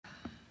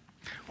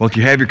Well, if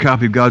you have your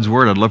copy of God's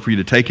Word, I'd love for you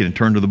to take it and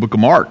turn to the book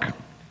of Mark.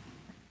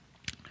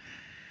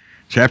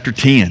 Chapter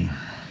 10.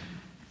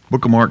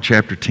 Book of Mark,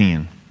 chapter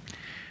 10.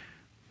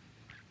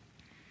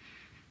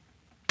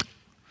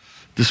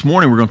 This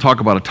morning we're going to talk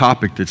about a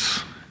topic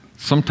that's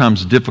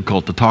sometimes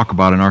difficult to talk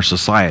about in our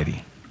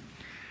society.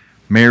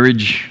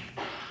 Marriage,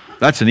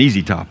 that's an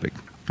easy topic.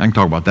 I can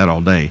talk about that all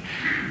day.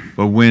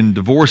 But when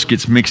divorce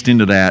gets mixed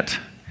into that,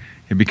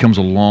 it becomes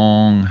a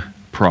long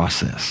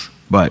process.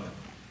 But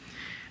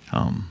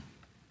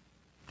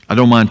I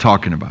don't mind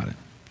talking about it.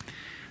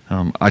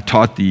 I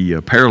taught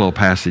the parallel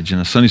passage in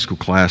a Sunday school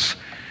class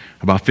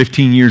about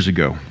 15 years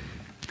ago.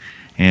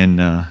 And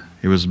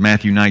it was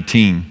Matthew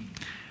 19.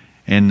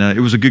 And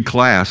it was a good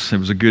class. It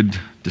was a good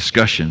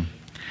discussion.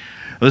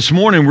 This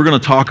morning we're going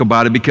to talk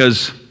about it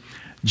because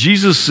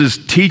Jesus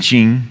is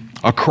teaching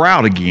a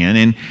crowd again.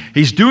 And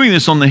he's doing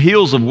this on the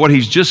heels of what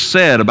he's just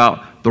said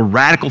about the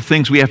radical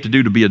things we have to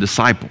do to be a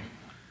disciple.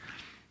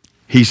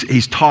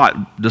 He's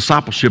taught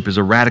discipleship is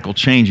a radical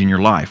change in your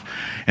life.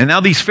 And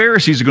now these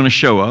Pharisees are going to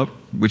show up,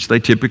 which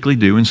they typically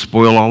do, and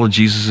spoil all of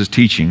Jesus'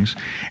 teachings.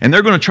 And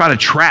they're going to try to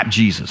trap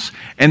Jesus.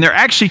 And they're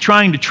actually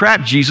trying to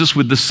trap Jesus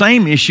with the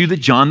same issue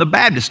that John the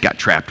Baptist got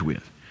trapped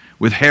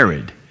with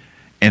Herod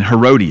and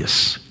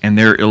Herodias and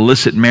their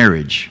illicit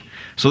marriage.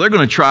 So they're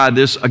going to try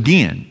this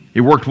again.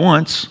 It worked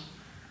once.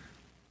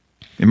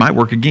 It might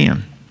work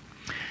again.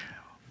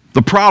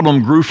 The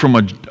problem grew from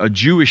a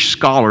Jewish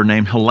scholar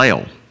named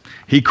Hillel.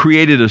 He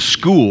created a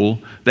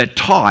school that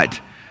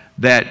taught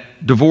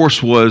that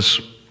divorce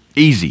was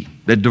easy,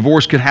 that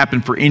divorce could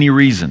happen for any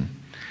reason.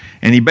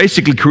 And he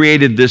basically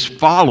created this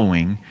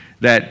following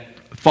that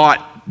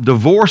thought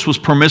divorce was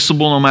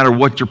permissible no matter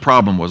what your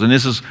problem was. And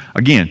this is,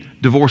 again,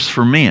 divorce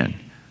for men,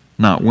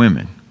 not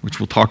women,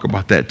 which we'll talk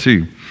about that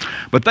too.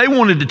 But they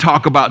wanted to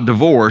talk about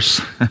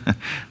divorce,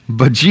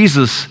 but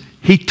Jesus,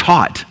 he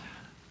taught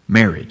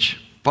marriage.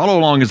 Follow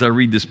along as I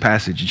read this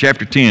passage in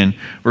chapter 10,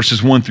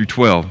 verses 1 through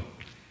 12.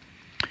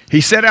 He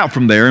set out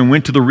from there and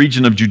went to the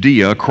region of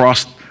Judea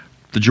across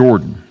the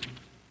Jordan.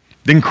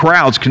 Then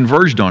crowds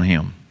converged on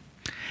him.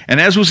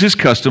 And as was his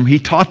custom, he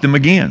taught them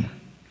again.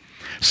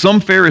 Some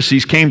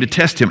Pharisees came to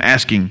test him,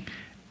 asking,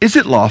 "Is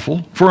it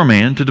lawful for a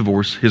man to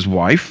divorce his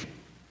wife?"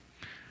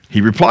 He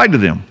replied to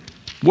them,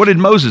 "What did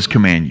Moses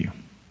command you?"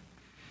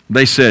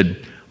 They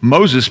said,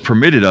 "Moses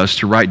permitted us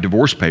to write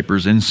divorce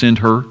papers and send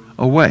her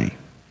away."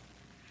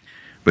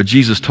 But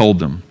Jesus told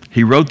them,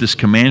 "He wrote this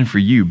command for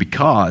you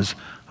because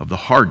of the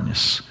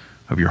hardness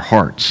of your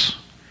hearts.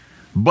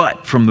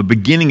 But from the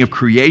beginning of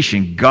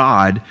creation,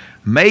 God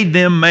made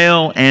them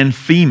male and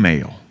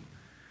female.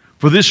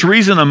 For this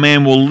reason, a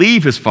man will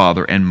leave his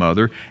father and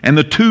mother, and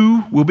the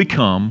two will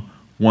become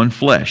one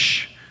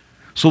flesh.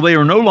 So they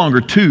are no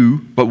longer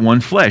two, but one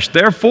flesh.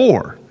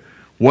 Therefore,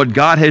 what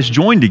God has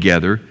joined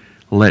together,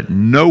 let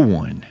no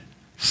one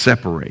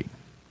separate."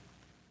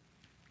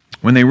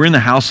 When they were in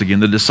the house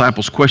again, the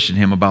disciples questioned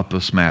him about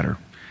this matter.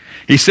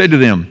 He said to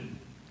them,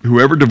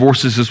 "Whoever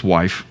divorces his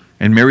wife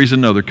and marries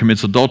another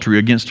commits adultery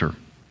against her.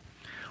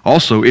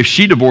 Also, if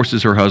she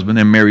divorces her husband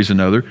and marries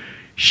another,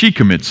 she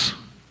commits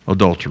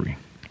adultery."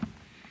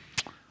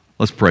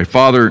 Let's pray.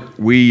 Father,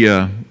 we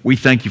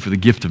thank you for the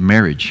gift of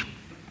marriage,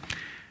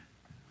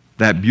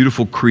 that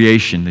beautiful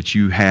creation that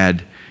you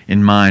had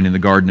in mind in the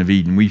Garden of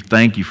Eden. We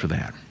thank you for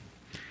that.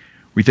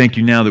 We thank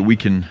you now that we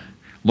can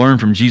learn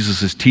from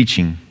Jesus'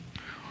 teaching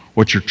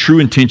what your true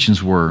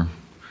intentions were,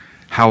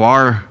 how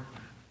our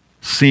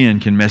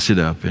sin can mess it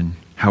up, and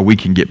how we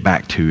can get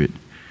back to it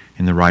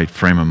in the right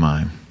frame of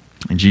mind.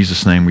 In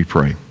Jesus' name we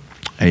pray.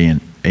 Amen.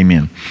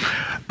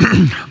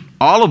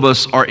 All of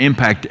us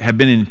have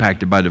been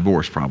impacted by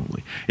divorce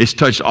probably. It's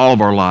touched all of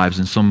our lives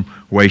in some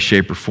way,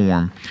 shape, or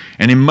form.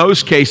 And in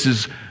most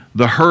cases,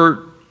 the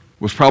hurt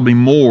was probably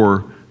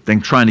more than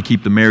trying to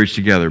keep the marriage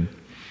together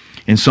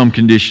in some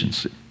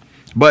conditions.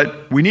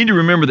 But we need to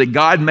remember that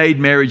God made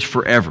marriage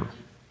forever.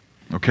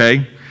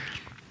 Okay?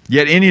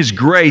 Yet in His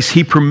grace,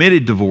 He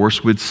permitted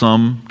divorce with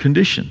some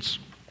conditions.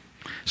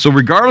 So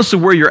regardless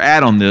of where you're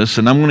at on this,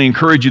 and I'm going to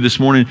encourage you this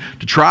morning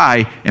to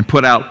try and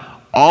put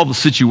out all the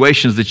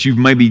situations that you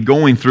may be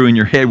going through in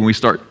your head when we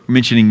start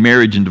mentioning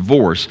marriage and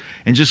divorce,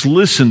 and just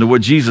listen to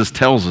what Jesus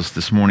tells us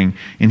this morning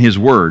in His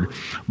Word.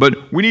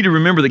 But we need to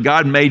remember that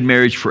God made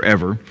marriage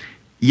forever,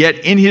 yet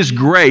in His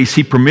grace,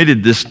 He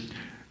permitted this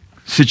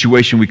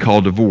situation we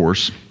call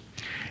divorce.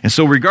 And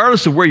so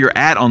regardless of where you're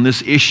at on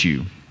this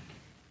issue,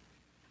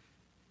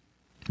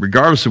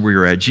 regardless of where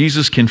you're at,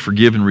 Jesus can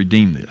forgive and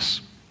redeem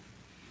this.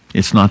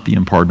 It's not the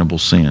unpardonable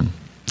sin.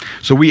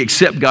 So we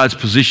accept God's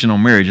position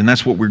on marriage, and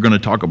that's what we're going to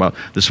talk about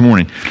this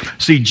morning.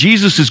 See,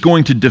 Jesus is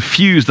going to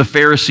diffuse the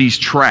Pharisees'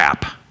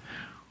 trap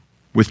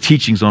with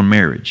teachings on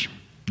marriage.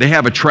 They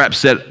have a trap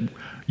set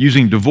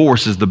using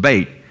divorce as the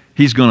bait.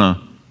 He's going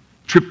to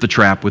trip the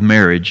trap with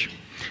marriage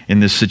in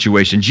this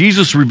situation.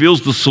 Jesus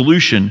reveals the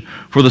solution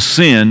for the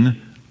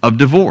sin of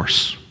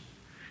divorce.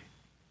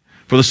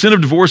 For the sin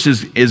of divorce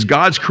is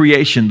God's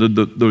creation.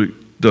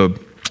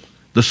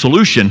 The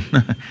solution,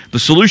 the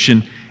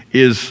solution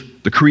is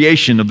the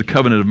creation of the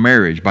covenant of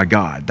marriage by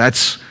God.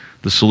 That's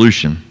the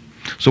solution.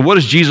 So what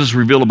does Jesus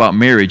reveal about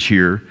marriage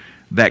here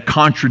that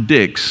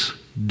contradicts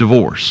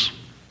divorce?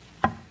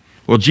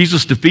 Well,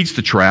 Jesus defeats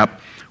the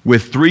trap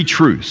with three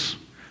truths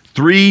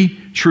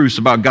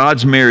about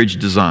God's marriage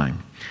design.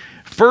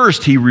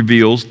 First, he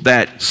reveals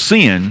that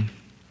sin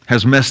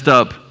has messed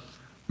up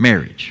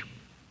marriage.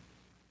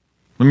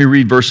 Let me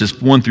read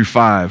verses 1 through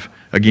 5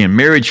 again.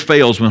 Marriage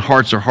fails when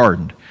hearts are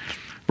hardened.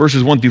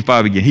 Verses 1 through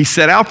 5 again. He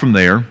set out from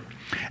there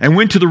and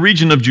went to the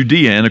region of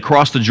Judea and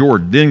across the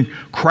Jordan. Then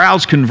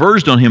crowds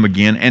converged on him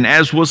again, and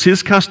as was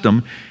his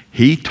custom,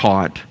 he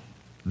taught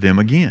them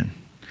again.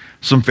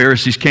 Some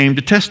Pharisees came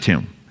to test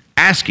him,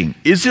 asking,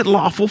 "Is it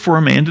lawful for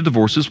a man to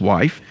divorce his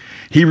wife?"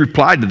 He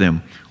replied to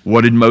them,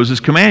 "What did Moses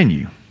command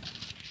you?"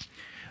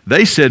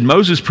 They said,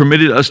 "Moses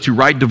permitted us to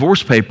write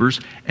divorce papers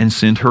and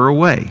send her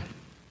away."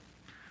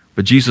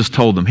 But Jesus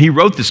told them, "He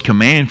wrote this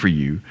command for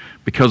you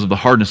because of the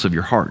hardness of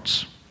your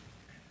hearts."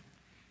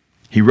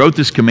 He wrote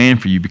this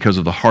command for you because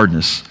of the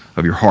hardness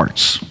of your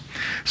hearts.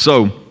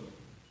 So,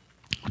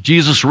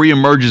 Jesus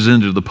reemerges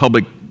into the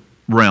public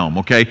realm,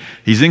 okay?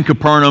 He's in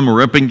Capernaum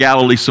or up in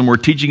Galilee somewhere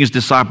teaching his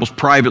disciples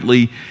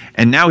privately,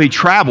 and now he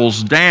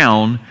travels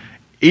down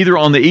either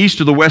on the east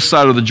or the west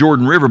side of the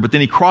Jordan River, but then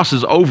he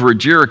crosses over at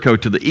Jericho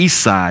to the east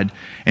side,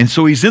 and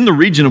so he's in the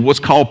region of what's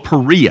called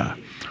Perea,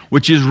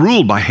 which is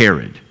ruled by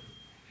Herod.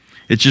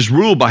 It's just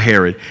ruled by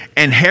Herod.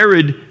 And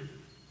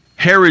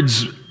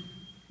Herod's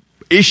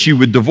issue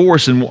with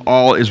divorce and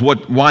all is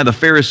why the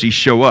Pharisees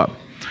show up.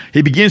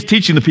 He begins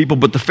teaching the people,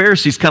 but the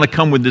Pharisees kind of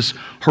come with this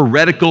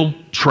heretical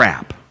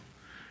trap.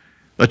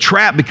 A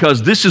trap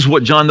because this is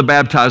what John the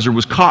Baptizer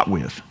was caught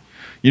with.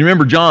 You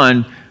remember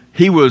John,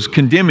 he was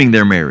condemning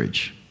their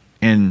marriage,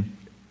 and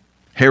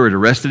Herod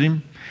arrested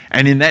him.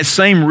 And in that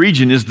same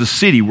region is the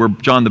city where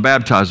John the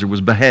Baptizer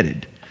was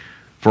beheaded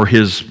for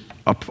his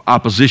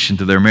opposition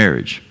to their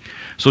marriage.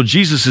 So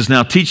Jesus is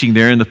now teaching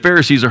there, and the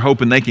Pharisees are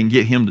hoping they can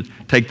get him to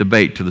take the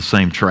bait to the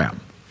same trap.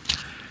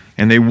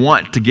 And they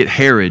want to get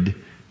Herod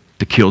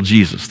to kill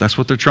Jesus. That's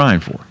what they're trying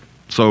for.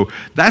 So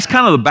that's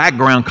kind of the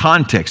background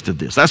context of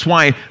this. That's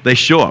why they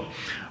show up.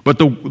 But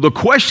the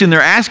question they're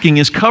asking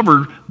is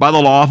covered by the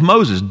law of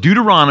Moses.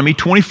 Deuteronomy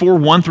 24,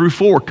 1 through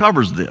 4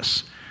 covers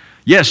this.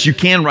 Yes, you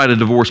can write a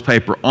divorce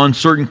paper on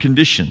certain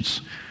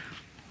conditions.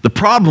 The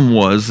problem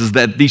is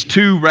that these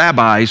two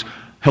rabbis,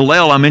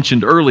 Hillel I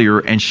mentioned earlier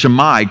and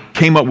Shammai,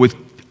 came up with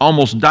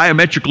almost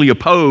diametrically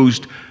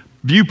opposed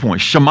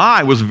viewpoints.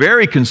 Shammai was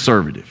very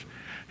conservative.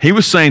 He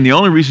was saying the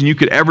only reason you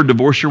could ever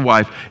divorce your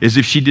wife is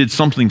if she did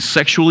something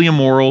sexually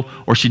immoral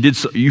or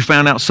you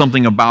found out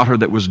something about her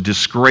that was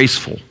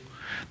disgraceful,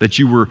 that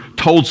you were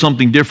told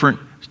something different,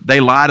 they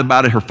lied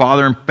about it, her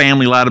father and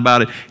family lied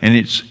about it, and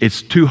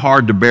it's too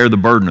hard to bear the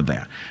burden of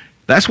that.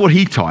 That's what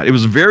he taught. It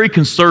was very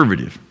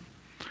conservative.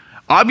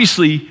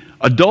 Obviously,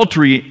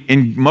 adultery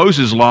in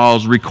Moses'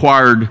 laws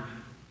required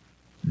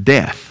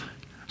death.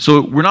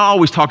 So we're not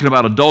always talking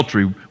about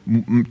adultery,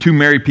 two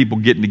married people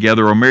getting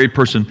together or a married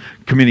person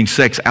committing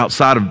sex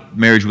outside of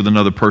marriage with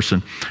another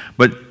person,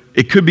 but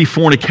it could be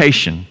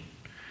fornication.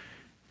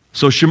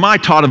 So Shammai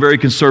taught a very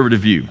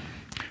conservative view.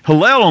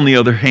 Hillel, on the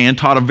other hand,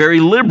 taught a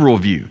very liberal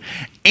view.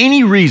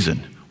 Any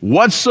reason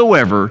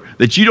whatsoever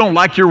that you don't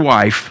like your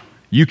wife,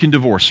 you can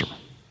divorce her.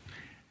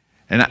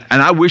 And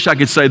I wish I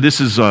could say this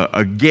is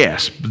a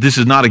guess, but this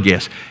is not a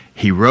guess.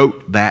 He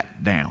wrote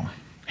that down.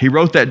 He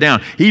wrote that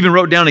down. He even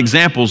wrote down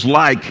examples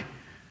like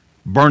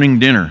burning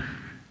dinner,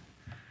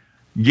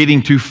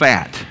 getting too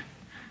fat,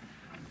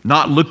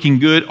 not looking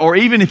good, or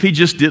even if he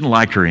just didn't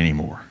like her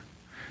anymore.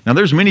 Now,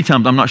 there's many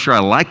times I'm not sure I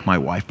like my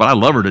wife, but I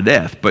love her to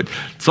death. But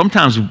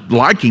sometimes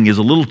liking is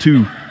a little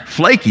too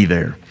flaky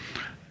there.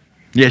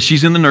 Yes,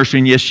 she's in the nursery,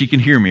 and yes, she can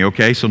hear me,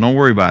 okay? So don't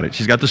worry about it.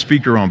 She's got the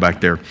speaker on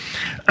back there.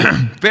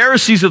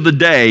 Pharisees of the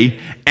day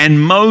and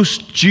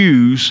most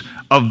Jews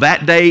of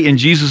that day in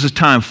Jesus'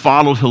 time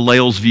followed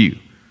Hillel's view.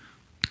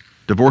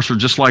 Divorce her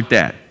just like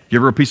that.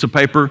 Give her a piece of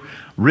paper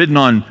written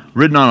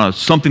on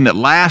something that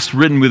lasts,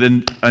 written with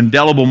an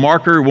indelible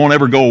marker, it won't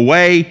ever go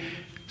away.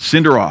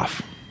 Send her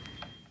off.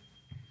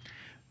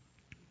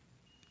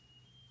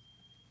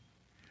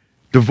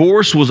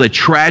 Divorce was a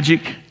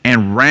tragic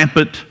and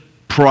rampant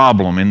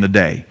problem in the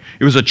day.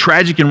 It was a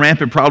tragic and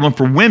rampant problem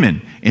for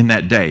women in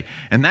that day.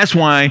 And that's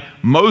why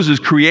Moses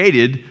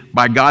created,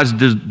 by God's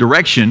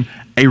direction,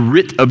 a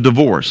writ of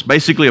divorce,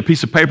 basically a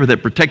piece of paper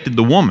that protected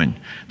the woman.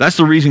 That's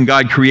the reason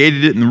God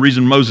created it and the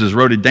reason Moses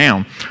wrote it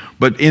down.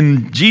 But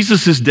in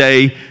Jesus'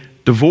 day,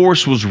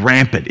 divorce was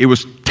rampant. It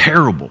was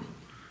terrible,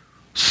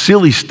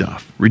 silly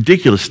stuff,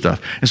 ridiculous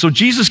stuff. And so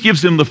Jesus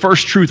gives them the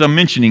first truth I'm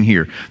mentioning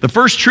here. The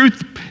first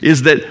truth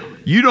is that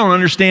you don't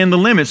understand the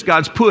limits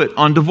God's put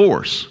on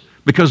divorce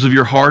because of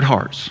your hard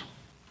hearts.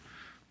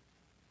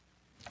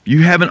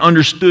 You haven't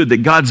understood that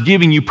God's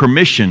giving you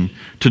permission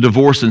to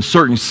divorce in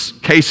certain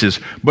cases,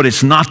 but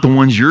it's not the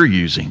ones you're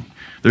using.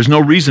 There's no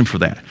reason for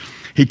that.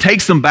 He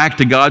takes them back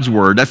to God's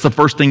word. That's the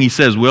first thing he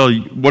says. Well,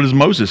 what does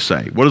Moses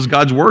say? What does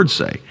God's word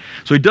say?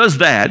 So he does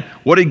that.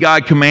 What did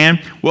God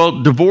command?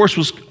 Well, divorce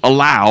was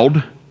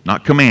allowed,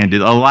 not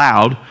commanded,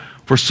 allowed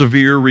for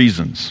severe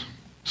reasons.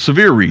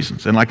 severe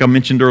reasons. And like I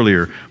mentioned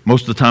earlier,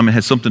 most of the time it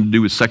has something to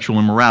do with sexual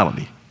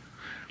immorality.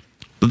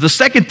 But the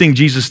second thing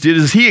Jesus did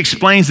is he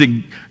explains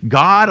that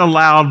God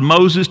allowed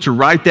Moses to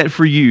write that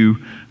for you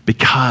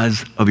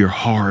because of your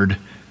hard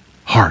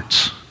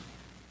hearts.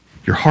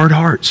 Your hard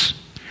hearts.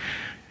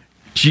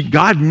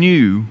 God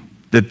knew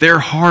that their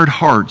hard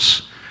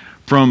hearts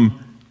from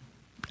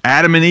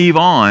Adam and Eve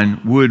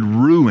on would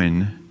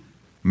ruin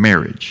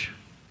marriage.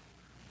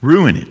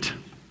 Ruin it.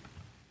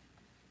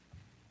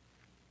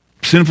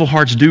 Sinful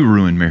hearts do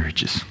ruin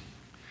marriages.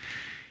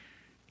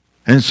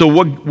 And so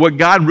what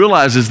God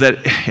realized is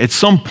that at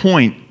some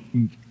point,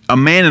 a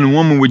man and a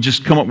woman would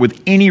just come up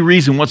with any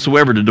reason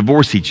whatsoever to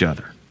divorce each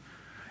other.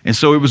 And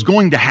so it was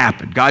going to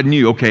happen. God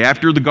knew, okay,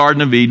 after the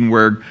Garden of Eden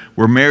where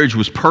marriage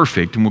was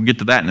perfect, and we'll get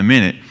to that in a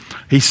minute,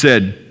 he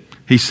said,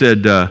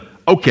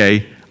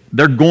 okay,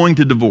 they're going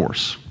to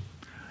divorce.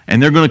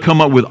 And they're going to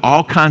come up with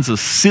all kinds of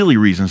silly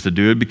reasons to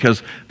do it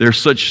because they're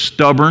such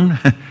stubborn,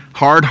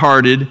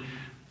 hard-hearted,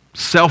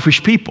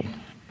 selfish people.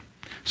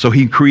 So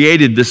he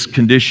created this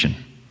condition.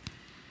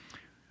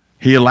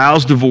 He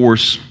allows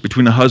divorce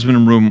between a husband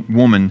and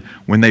woman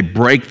when they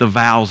break the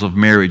vows of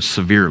marriage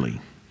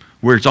severely,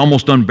 where it's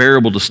almost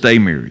unbearable to stay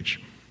married.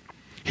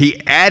 He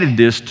added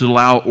this to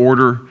allow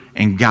order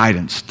and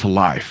guidance to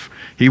life.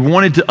 He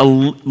wanted to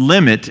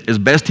limit, as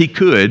best he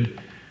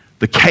could,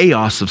 the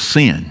chaos of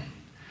sin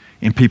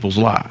in people's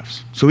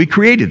lives. So he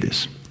created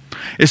this.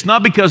 It's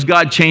not because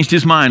God changed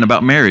his mind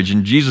about marriage,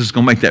 and Jesus is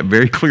going to make that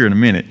very clear in a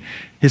minute.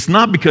 It's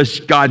not because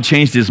God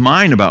changed his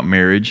mind about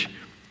marriage.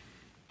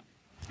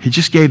 He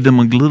just gave them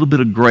a little bit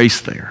of grace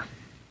there.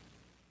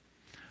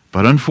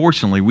 But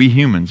unfortunately, we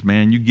humans,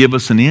 man, you give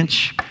us an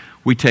inch,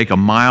 we take a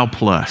mile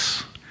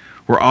plus.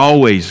 We're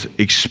always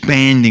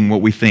expanding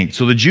what we think.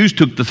 So the Jews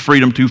took the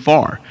freedom too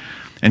far.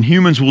 And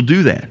humans will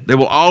do that. They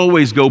will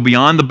always go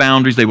beyond the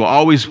boundaries. They will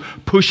always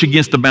push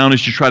against the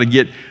boundaries to try to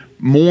get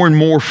more and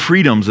more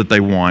freedoms that they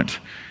want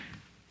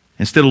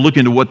instead of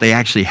looking to what they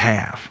actually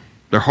have.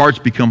 Their hearts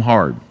become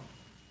hard.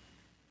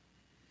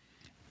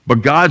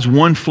 But God's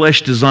one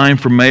flesh design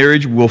for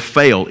marriage will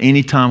fail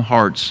anytime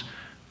hearts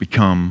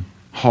become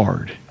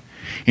hard.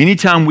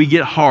 Anytime we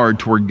get hard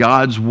toward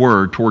God's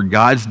word, toward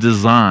God's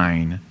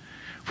design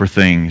for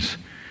things,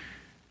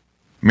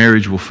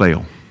 marriage will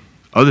fail.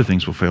 Other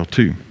things will fail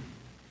too.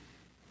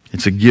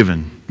 It's a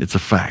given. It's a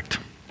fact.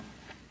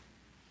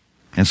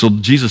 And so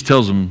Jesus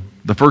tells them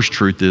the first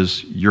truth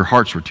is your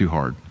hearts were too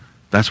hard.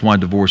 That's why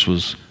divorce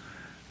was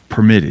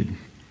permitted.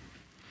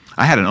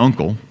 I had an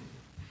uncle.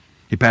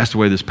 He passed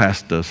away this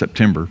past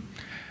September.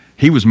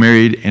 He was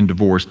married and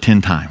divorced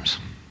 10 times.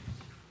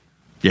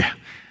 Yeah.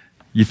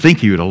 You'd think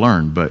he would have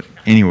learned, but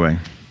anyway.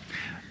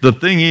 The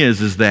thing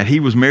is that he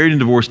was married and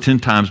divorced 10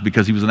 times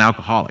because he was an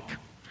alcoholic.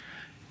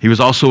 He was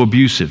also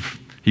abusive.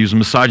 He was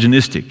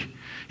misogynistic.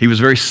 He was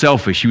very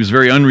selfish. He was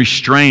very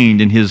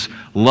unrestrained in his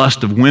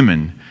lust of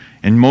women.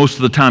 And most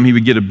of the time he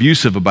would get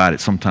abusive about it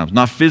sometimes.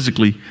 Not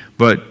physically,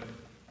 but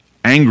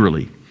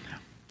angrily.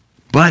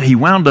 But he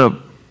wound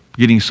up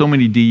getting so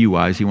many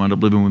DUIs, he wound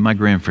up living with my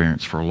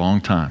grandparents for a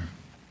long time.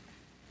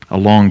 A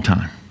long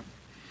time.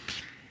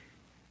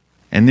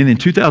 And then in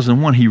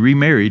 2001, he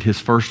remarried his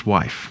first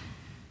wife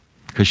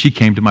because she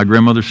came to my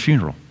grandmother's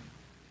funeral.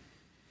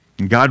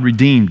 And God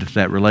redeemed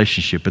that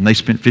relationship, and they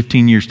spent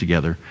 15 years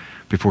together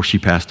before she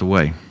passed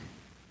away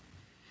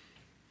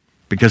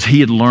because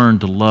he had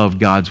learned to love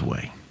God's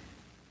way.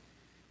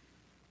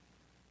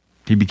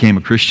 He became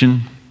a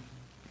Christian,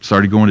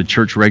 started going to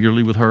church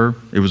regularly with her.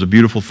 It was a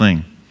beautiful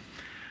thing.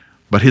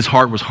 But his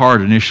heart was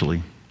hard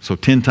initially, so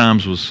 10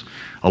 times was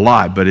a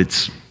lot, but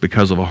it's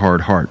because of a hard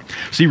heart.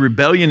 See,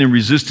 rebellion and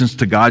resistance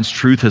to God's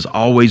truth has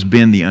always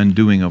been the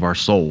undoing of our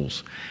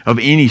souls, of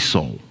any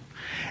soul.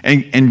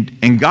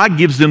 And God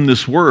gives them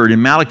this word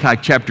in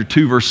Malachi chapter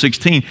 2, verse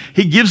 16.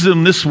 He gives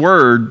them this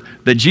word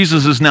that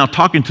Jesus is now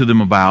talking to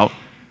them about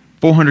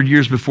 400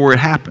 years before it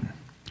happened.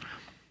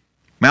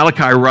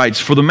 Malachi writes,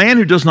 "For the man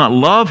who does not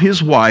love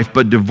his wife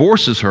but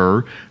divorces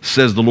her,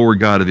 says the Lord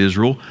God of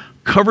Israel,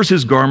 covers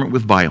his garment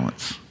with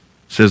violence,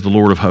 says the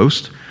Lord of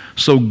hosts.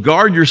 So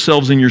guard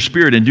yourselves in your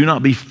spirit and do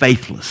not be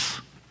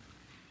faithless."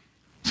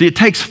 See, it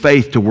takes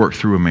faith to work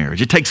through a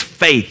marriage. It takes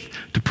faith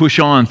to push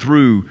on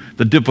through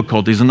the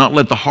difficulties and not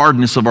let the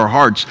hardness of our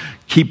hearts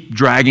keep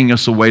dragging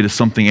us away to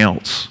something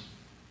else.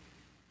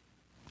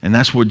 And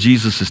that's what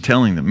Jesus is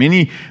telling them.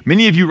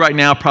 Many of you right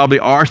now probably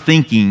are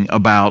thinking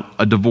about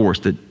a divorce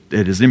that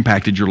has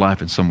impacted your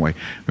life in some way.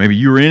 Maybe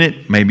you were in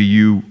it. Maybe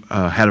you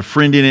had a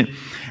friend in it.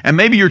 And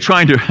maybe you're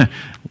trying to,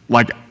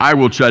 like I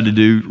will try to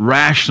do,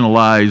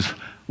 rationalize,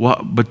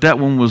 well, but that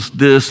one was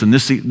this, and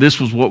this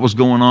was what was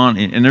going on.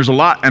 And there's a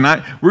lot, and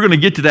we're going to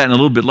get to that in a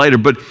little bit later.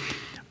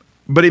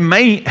 But it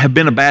may have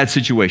been a bad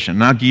situation,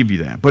 and I'll give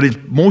you that. But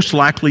it most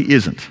likely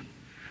isn't.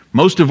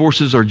 Most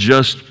divorces are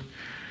just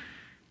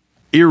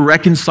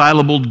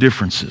irreconcilable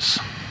differences.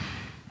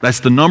 That's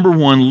the number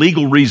one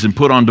legal reason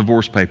put on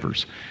divorce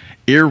papers.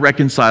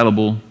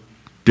 Irreconcilable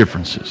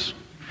differences.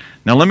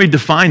 Now let me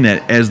define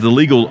that as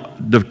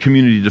the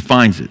community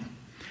defines it.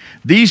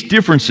 These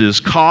differences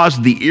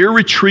caused the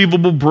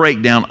irretrievable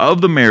breakdown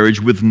of the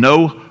marriage with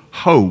no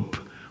hope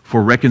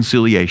for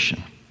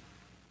reconciliation.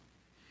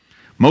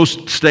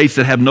 Most states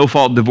that have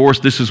no-fault divorce,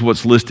 this is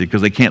what's listed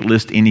because they can't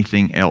list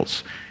anything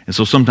else. And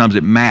so sometimes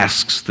it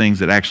masks things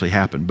that actually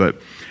happen. But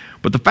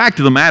the fact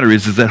of the matter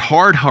is that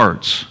hard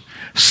hearts,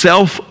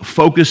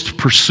 self-focused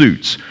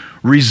pursuits,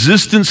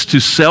 resistance to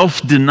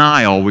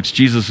self-denial, which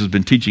Jesus has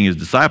been teaching his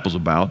disciples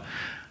about,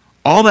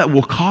 all that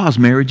will cause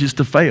marriages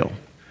to fail.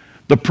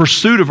 The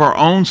pursuit of our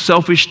own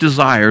selfish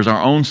desires,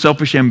 our own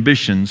selfish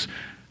ambitions,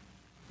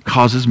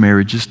 causes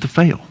marriages to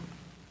fail.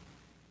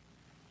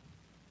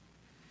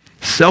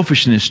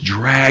 Selfishness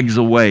drags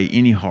away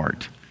any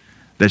heart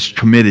that's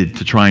committed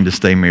to trying to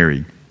stay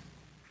married.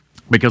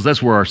 Because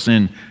that's where our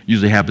sin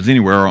usually happens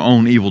anywhere, our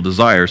own evil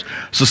desires.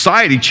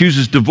 Society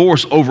chooses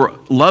divorce over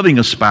loving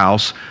a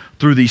spouse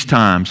through these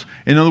times.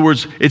 In other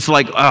words, it's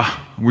like,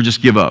 we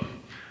just give up.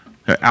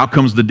 Out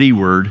comes the D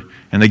word,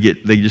 and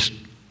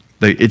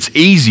it's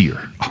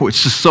easier. Oh,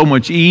 it's just so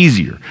much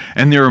easier.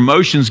 And their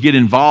emotions get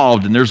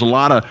involved, and there's a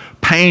lot of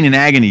pain and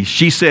agony.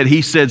 She said,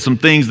 he said some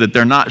things that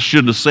they're not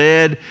should have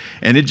said,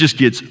 and it just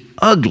gets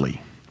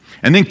ugly.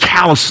 And then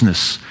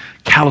callousness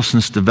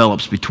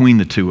develops between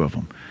the two of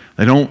them.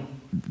 They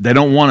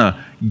don't want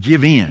to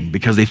give in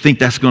because they think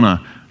that's going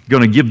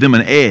to give them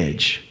an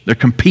edge. They're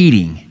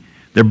competing.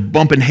 They're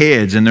bumping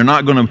heads, and they're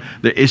not going to.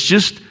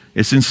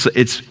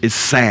 It's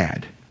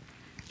sad.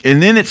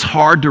 And then it's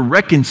hard to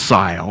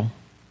reconcile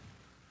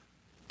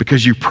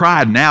because your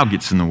pride now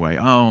gets in the way.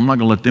 Oh, I'm not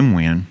going to let them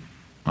win.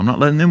 I'm not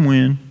letting them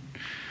win.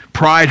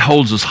 Pride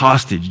holds us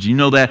hostage. Do you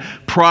know that?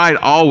 Pride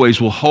always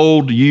will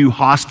hold you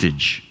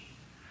hostage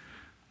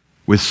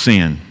with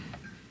sin.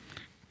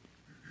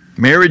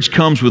 Marriage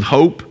comes with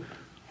hope,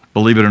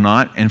 believe it or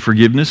not, and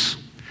forgiveness.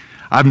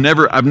 I've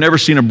never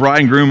seen a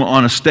bride and groom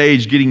on a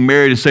stage getting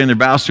married and saying their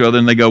vows to each other,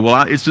 and they go,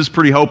 well, it's just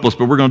pretty hopeless,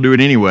 but we're going to do it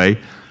anyway.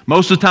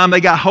 Most of the time,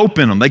 they got hope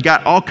in them. They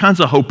got all kinds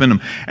of hope in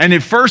them. And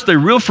at first, they're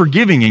real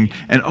forgiving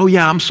and oh,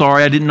 yeah, I'm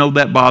sorry. I didn't know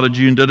that bothered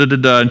you, and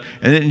da-da-da-da. And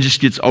then it just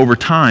gets, over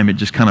time, it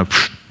just kind of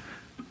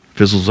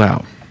fizzles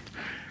out.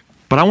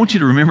 But I want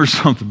you to remember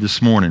something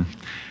this morning.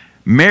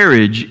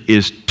 Marriage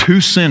is two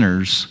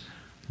sinners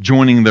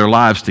joining their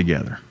lives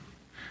together.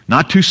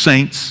 Not two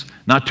saints,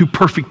 not two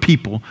perfect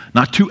people,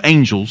 not two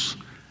angels,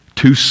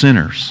 two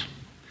sinners.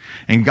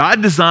 And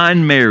God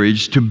designed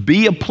marriage to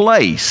be a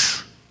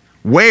place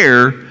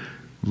where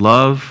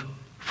love,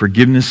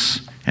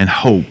 forgiveness, and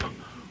hope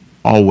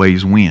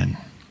always win.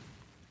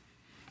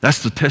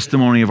 That's the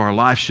testimony of our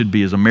life should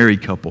be as a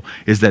married couple,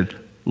 is that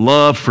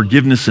love,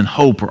 forgiveness, and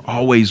hope are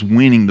always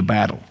winning the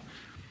battle.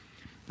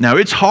 Now,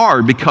 it's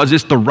hard because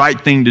it's the right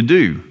thing to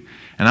do.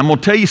 And I'm going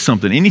to tell you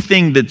something.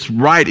 Anything that's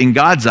right in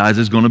God's eyes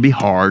is going to be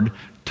hard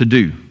to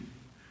do.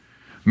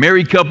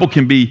 Engaged couple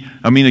can be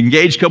having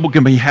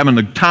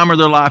the time of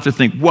their life to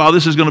think, wow,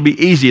 this is going to be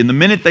easy. And the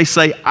minute they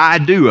say, I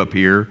do up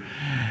here,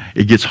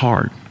 it gets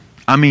hard.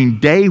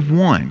 Day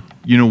one.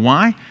 You know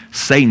why?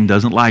 Satan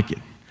doesn't like it.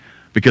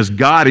 Because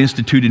God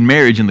instituted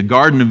marriage in the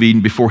Garden of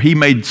Eden before he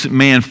made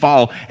man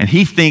fall, and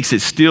he thinks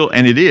it's still,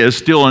 and it is,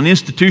 still an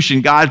institution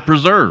God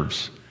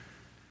preserves.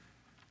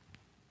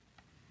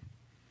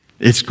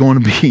 It's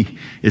going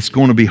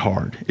to be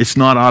hard. It's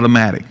not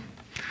automatic.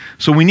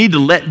 So we need to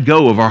let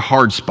go of our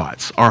hard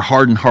spots, our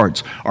hardened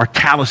hearts, our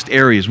calloused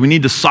areas. We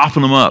need to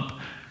soften them up.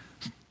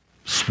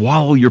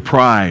 Swallow your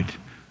pride.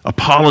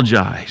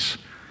 Apologize.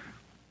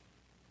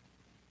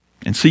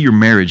 And see your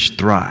marriage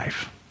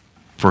thrive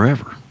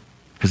forever,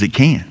 because it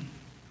can.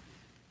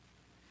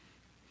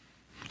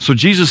 So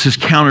Jesus has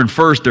countered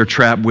first their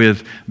trap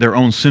with their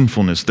own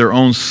sinfulness, their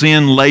own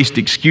sin-laced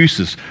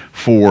excuses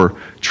for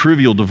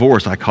trivial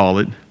divorce, I call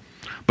it.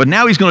 But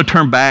now he's going to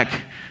turn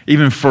back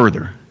even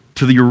further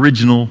to the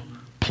original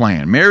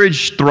plan.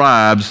 Marriage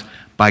thrives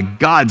by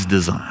God's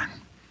design.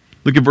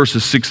 Look at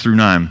verses 6 through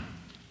 9.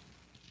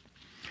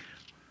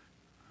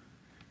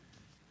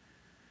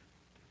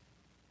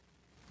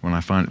 When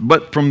I find it.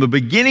 But from the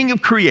beginning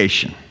of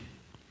creation,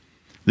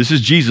 this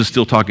is Jesus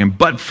still talking,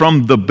 but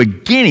from the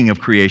beginning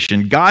of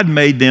creation, God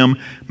made them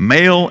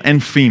male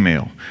and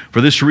female.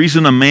 For this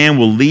reason, a man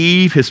will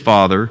leave his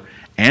father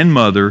and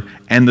mother,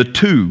 and the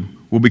two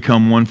will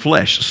become one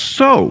flesh.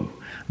 So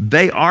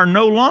they are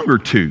no longer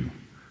two,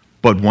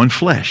 but one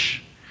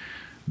flesh.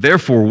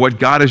 Therefore, what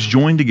God has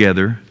joined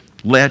together,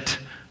 let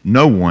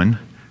no one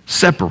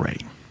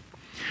separate.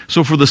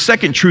 So for the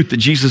second truth that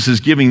Jesus is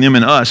giving them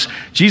and us,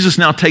 Jesus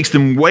now takes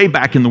them way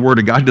back in the Word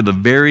of God to the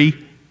very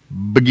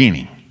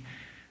beginning.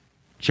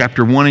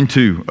 Chapter 1 and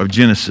 2 of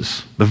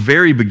Genesis, the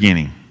very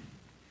beginning.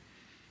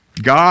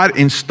 God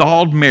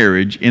installed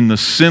marriage in the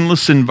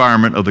sinless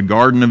environment of the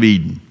Garden of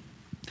Eden.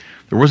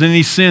 There wasn't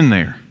any sin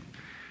there.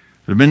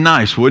 It would have been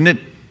nice, wouldn't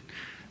it?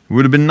 It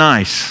would have been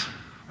nice,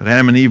 but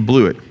Adam and Eve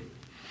blew it.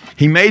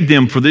 He made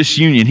them for this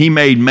union. He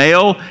made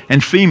male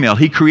and female.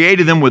 He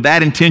created them with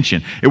that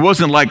intention. It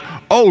wasn't like,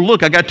 oh,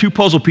 look, I got two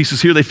puzzle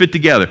pieces here. They fit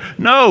together.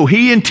 No,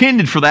 he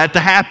intended for that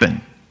to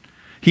happen.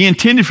 He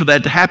intended for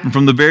that to happen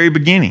from the very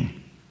beginning.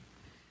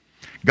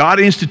 God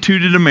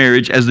instituted a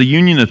marriage as the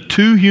union of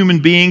two human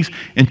beings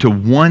into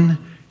one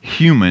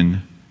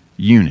human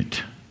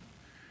unit.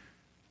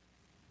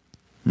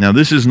 Now,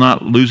 this is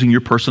not losing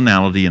your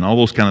personality and all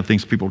those kind of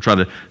things people try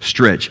to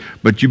stretch,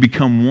 but you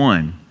become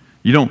one.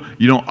 You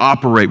don't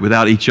operate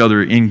without each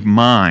other in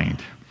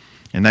mind.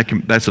 And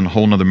that's a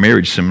whole other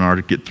marriage seminar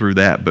to get through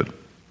that. But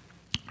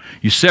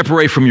you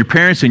separate from your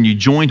parents and you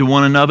join to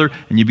one another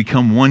and you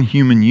become one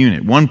human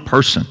unit, one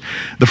person.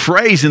 The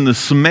phrase in the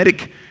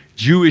Semitic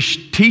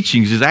Jewish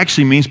teachings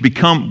actually means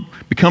becoming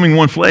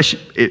one flesh.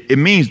 It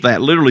means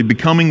that, literally,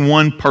 becoming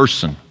one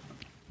person.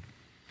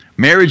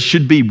 Marriage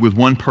should be with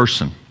one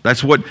person.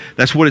 That's what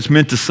it's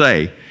meant to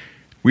say.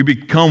 We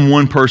become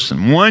one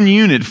person, one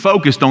unit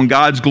focused on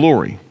God's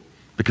glory,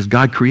 because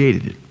God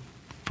created it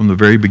from the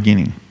very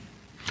beginning.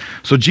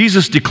 So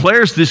Jesus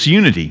declares this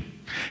unity.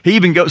 He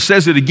even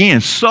says it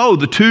again. So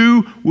the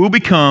two will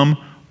become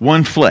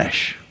one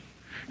flesh.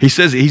 He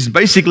says, he's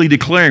basically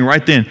declaring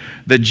right then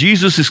that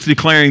Jesus is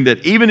declaring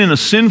that even in a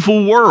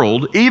sinful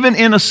world,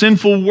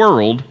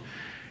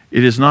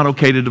 it is not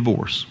okay to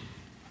divorce.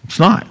 It's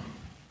not.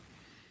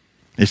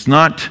 It's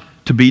not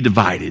to be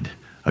divided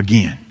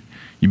again.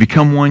 You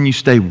become one, you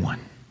stay one.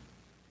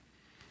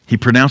 He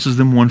pronounces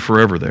them one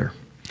forever there.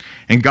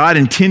 And God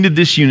intended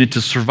this unit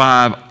to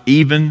survive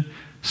even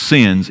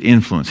sin's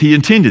influence. He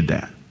intended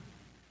that.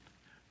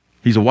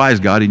 He's a wise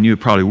God. He knew it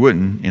probably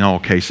wouldn't in all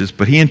cases,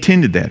 but he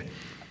intended that.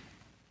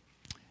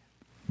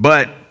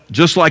 But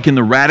just like in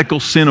the radical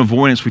sin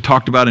avoidance we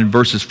talked about in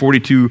verses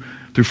 42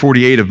 through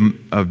 48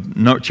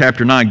 of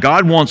chapter 9,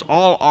 God wants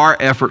all our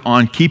effort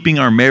on keeping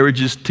our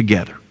marriages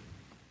together.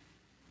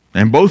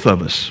 And both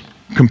of us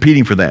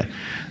competing for that.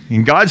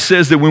 And God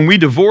says that when we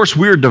divorce,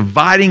 we are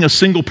dividing a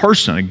single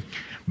person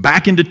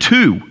back into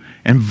two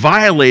and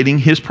violating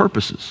his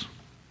purposes.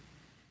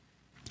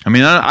 I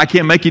mean, I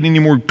can't make it any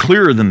more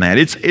clearer than that.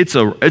 It's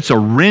a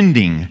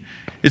rending.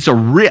 It's a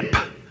rip.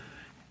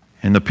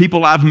 And the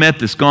people I've met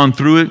that's gone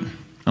through it,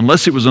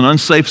 unless it was an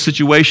unsafe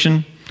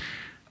situation,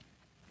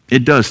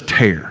 it does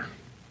tear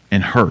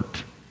and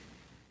hurt.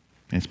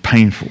 And it's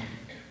painful.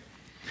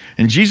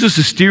 And Jesus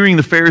is steering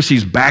the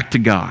Pharisees back to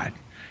God.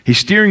 He's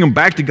steering them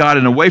back to God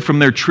and away from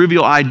their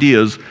trivial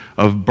ideas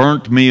of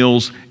burnt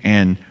meals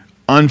and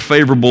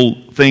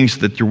unfavorable things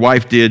that your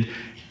wife did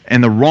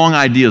and the wrong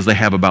ideas they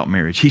have about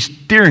marriage. He's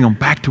steering them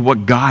back to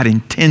what God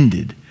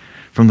intended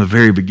from the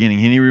very beginning.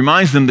 And he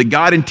reminds them that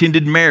God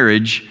intended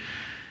marriage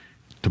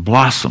to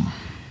blossom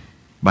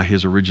by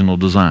his original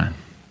design.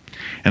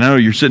 And I know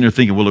you're sitting there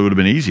thinking, well, it would have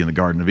been easy in the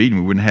Garden of Eden.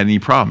 We wouldn't have had any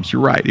problems.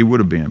 You're right, it would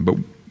have been, but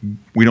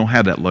we don't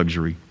have that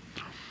luxury.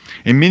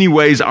 In many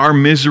ways, our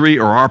misery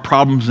or our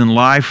problems in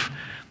life,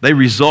 they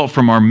result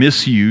from our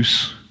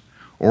misuse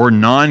or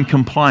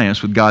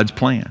non-compliance with God's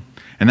plan.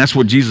 And that's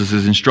what Jesus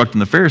is instructing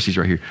the Pharisees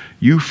right here.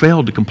 You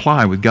failed to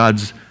comply with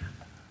God's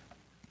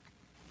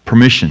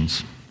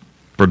permissions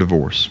for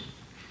divorce.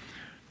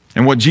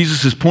 And what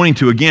Jesus is pointing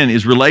to, again,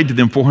 is related to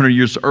them 400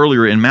 years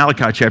earlier in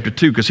Malachi chapter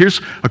 2, because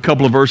here's a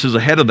couple of verses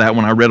ahead of that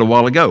one I read a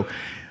while ago.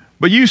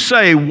 But you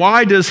say,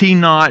 why does he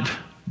not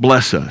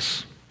bless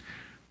us?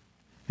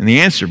 And the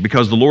answer,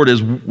 because the Lord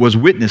was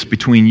witness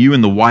between you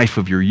and the wife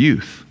of your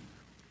youth,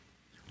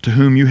 to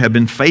whom you have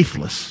been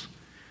faithless,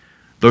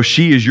 though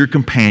she is your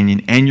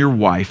companion and your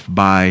wife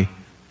by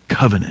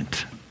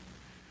covenant.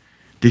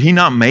 Did he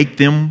not make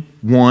them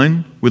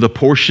one with a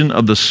portion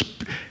of the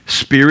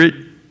Spirit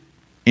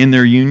in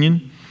their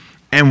union?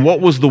 And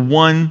what was the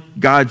one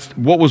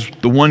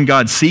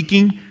God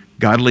seeking?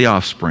 Godly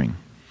offspring.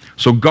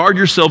 So guard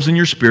yourselves in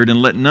your spirit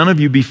and let none of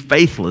you be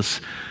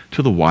faithless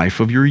to the wife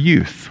of your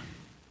youth.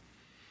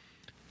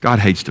 God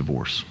hates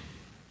divorce.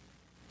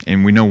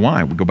 And we know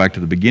why. We go back to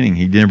the beginning.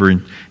 He never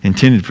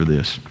intended for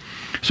this.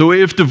 So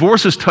if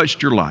divorce has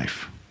touched your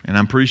life, and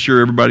I'm pretty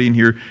sure everybody in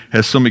here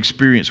has some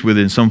experience with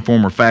it in some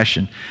form or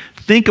fashion,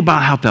 think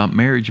about how that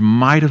marriage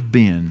might have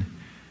been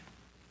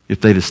if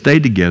they'd have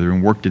stayed together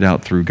and worked it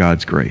out through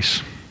God's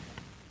grace.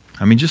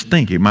 I mean, just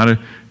think. It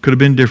could have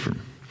been different.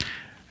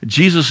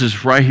 Jesus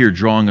is right here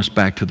drawing us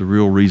back to the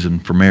real reason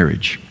for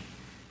marriage,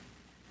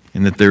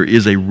 and that there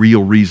is a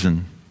real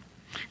reason.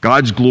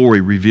 God's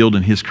glory revealed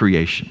in his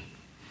creation.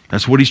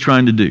 That's what he's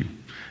trying to do.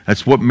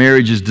 That's what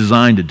marriage is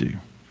designed to do.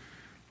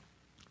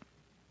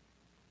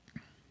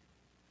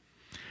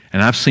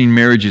 And I've seen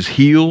marriages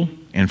heal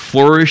and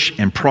flourish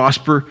and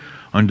prosper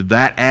under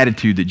that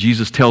attitude that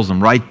Jesus tells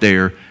them right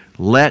there,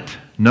 let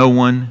no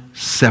one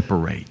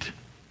separate.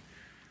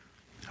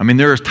 I mean,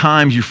 there are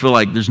times you feel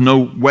like there's no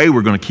way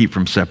we're going to keep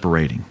from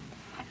separating.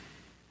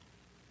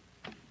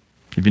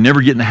 If you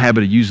never get in the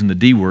habit of using the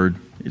D word,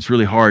 it's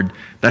really hard.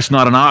 That's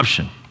not an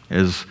option,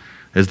 as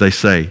they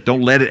say.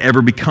 Don't let it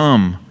ever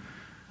become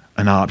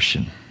an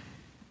option.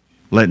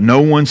 Let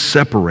no one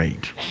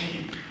separate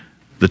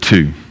the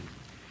two.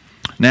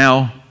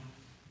 Now,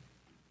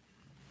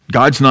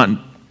 God's not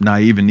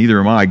naive, and neither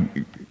am I.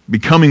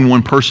 Becoming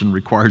one person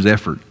requires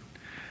effort.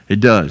 It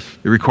does.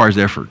 It requires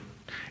effort.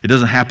 It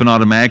doesn't happen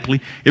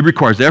automatically. It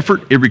requires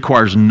effort. It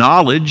requires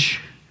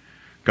knowledge.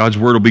 God's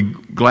word will be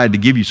glad to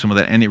give you some of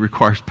that. And it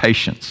requires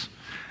patience.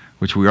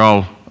 which we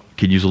all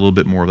could use a little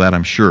bit more of that,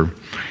 I'm sure.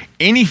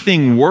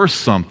 Anything worth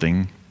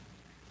something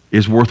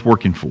is worth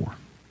working for.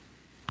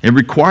 It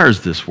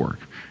requires this work.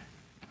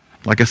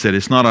 Like I said,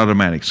 it's not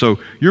automatic. So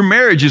your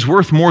marriage is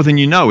worth more than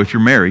you know if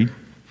you're married.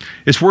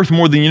 It's worth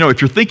more than you know.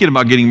 If you're thinking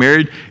about getting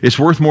married, it's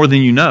worth more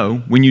than you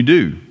know when you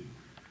do.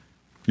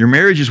 Your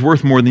marriage is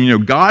worth more than you know.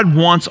 God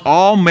wants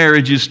all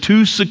marriages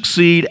to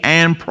succeed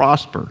and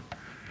prosper.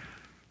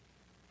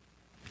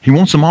 He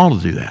wants them all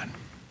to do that.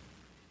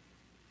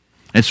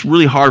 It's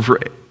really hard for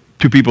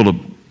two people to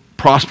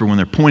prosper when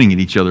they're pointing at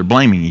each other,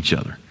 blaming each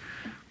other.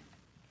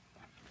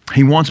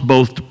 He wants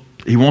both.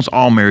 He wants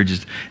all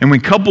marriages. And when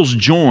couples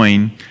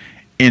join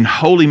in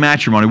holy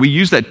matrimony, we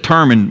use that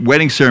term in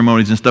wedding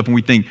ceremonies and stuff, and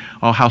we think,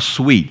 oh, how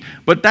sweet.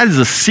 But that is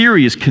a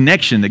serious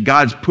connection that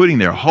God's putting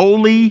there.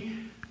 Holy,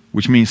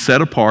 which means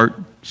set apart,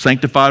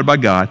 sanctified by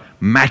God,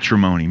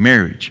 matrimony,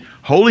 marriage.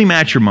 Holy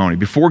matrimony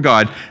before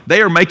God.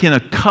 They are making a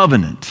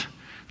covenant.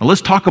 Now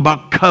let's talk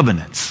about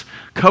covenants.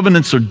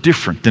 Covenants are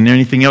different than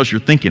anything else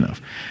you're thinking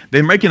of.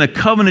 They're making a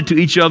covenant to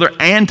each other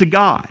and to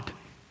God.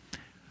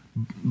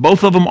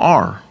 Both of them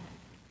are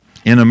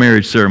in a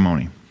marriage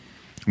ceremony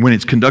when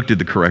it's conducted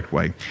the correct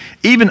way.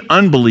 Even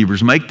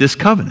unbelievers make this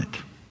covenant.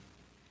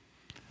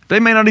 They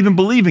may not even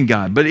believe in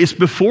God, but it's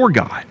before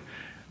God.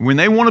 When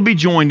they want to be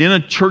joined in a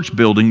church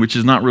building, which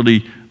is not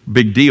really a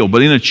big deal,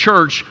 but in a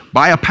church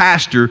by a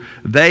pastor,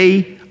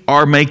 they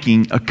are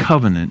making a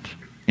covenant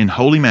in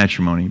holy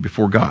matrimony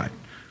before God.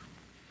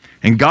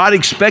 And God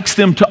expects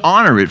them to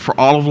honor it for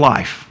all of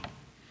life.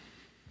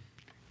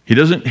 He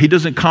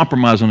doesn't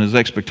compromise on his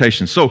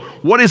expectations. So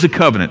what is a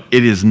covenant?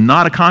 It is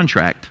not a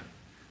contract.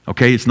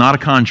 Okay, it's not a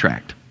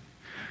contract.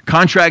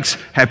 Contracts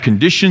have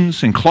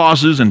conditions and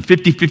clauses and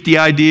 50-50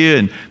 idea,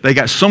 and they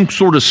got some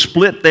sort of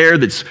split there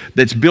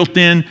that's built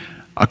in.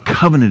 A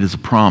covenant is a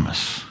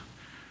promise,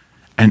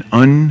 an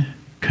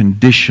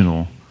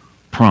unconditional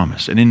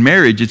promise. And in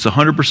marriage, it's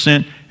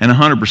 100% and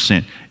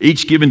 100%,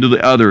 each given to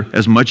the other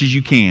as much as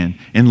you can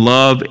in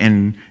love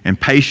and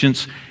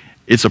patience.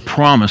 It's a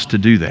promise to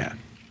do that.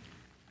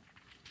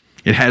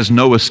 It has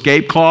no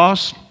escape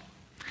clause.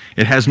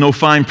 It has no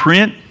fine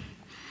print.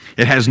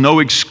 It has no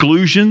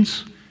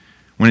exclusions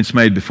when it's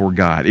made before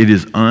God. It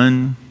is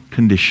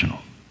unconditional.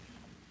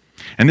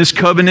 And this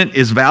covenant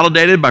is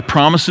validated by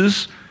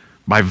promises,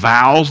 by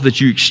vows that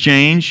you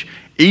exchange.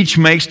 Each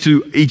makes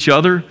to each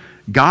other.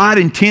 God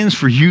intends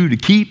for you to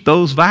keep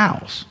those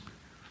vows.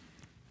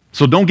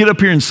 So don't get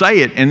up here and say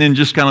it and then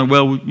just kind of,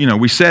 well, you know,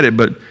 we said it,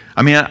 but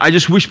I mean, I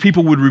just wish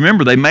people would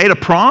remember they made a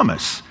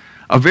promise,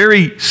 a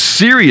very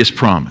serious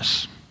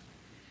promise.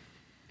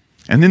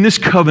 And then this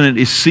covenant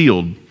is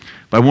sealed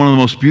by one of the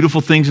most beautiful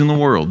things in the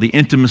world, the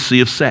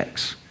intimacy of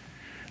sex.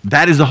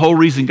 That is the whole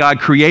reason God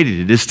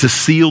created it, is to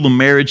seal the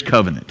marriage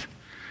covenant.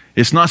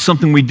 It's not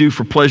something we do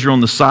for pleasure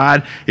on the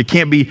side. It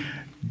can't be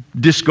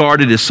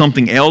discarded as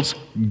something else.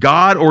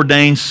 God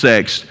ordained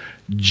sex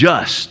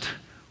just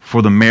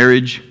for the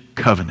marriage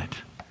covenant.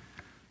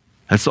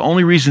 That's the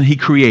only reason He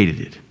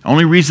created it. The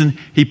only reason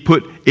He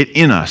put it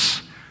in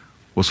us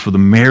was for the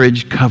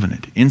marriage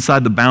covenant.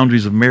 Inside the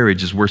boundaries of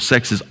marriage is where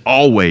sex is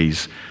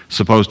always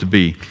supposed to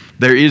be.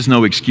 There is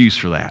no excuse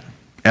for that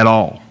at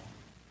all.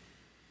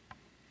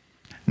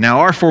 Now,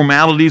 our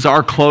formalities,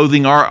 our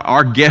clothing,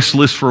 our guest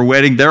list for a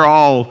wedding, they're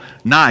all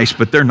nice,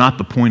 but they're not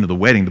the point of the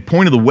wedding. The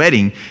point of the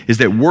wedding is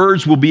that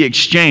words will be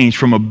exchanged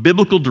from a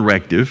biblical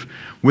directive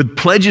with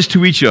pledges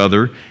to each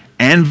other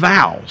and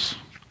vows.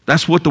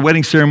 That's what the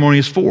wedding ceremony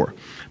is for.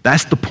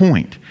 That's the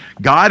point.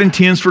 God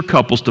intends for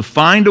couples to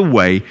find a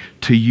way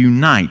to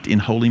unite in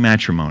holy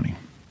matrimony.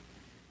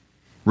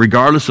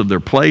 Regardless of their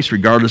place,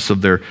 regardless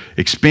of their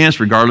expense,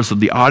 regardless of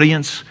the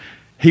audience,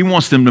 He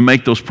wants them to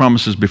make those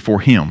promises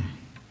before Him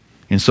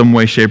in some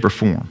way, shape, or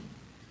form.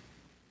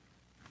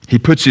 He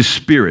puts His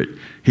Spirit.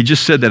 He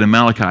just said that in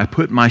Malachi, I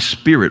put my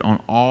Spirit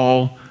on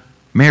all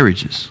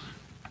marriages.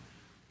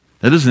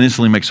 That doesn't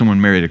instantly make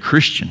someone marry a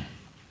Christian,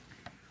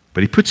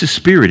 but He puts His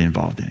Spirit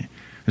involved in it.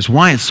 It's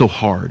why it's so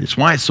hard. It's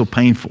why it's so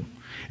painful.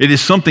 It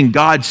is something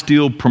God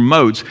still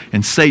promotes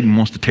and Satan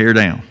wants to tear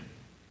down.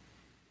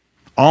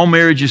 All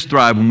marriages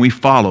thrive when we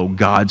follow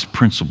God's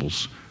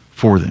principles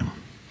for them.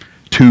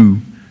 Two,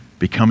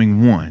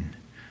 becoming one.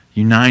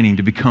 Uniting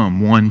to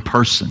become one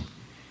person.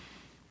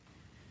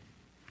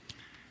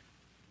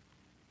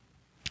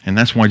 And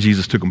that's why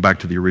Jesus took them back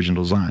to the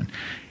original design.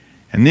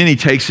 And then He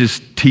takes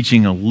His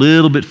teaching a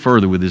little bit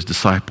further with His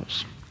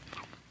disciples.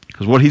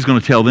 Because what He's going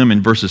to tell them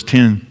in verses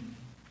 10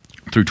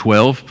 through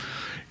 12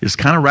 is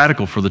kind of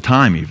radical for the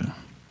time even,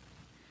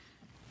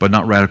 but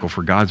not radical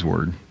for God's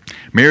word.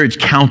 Marriage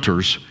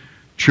counters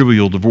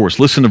trivial divorce.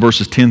 Listen to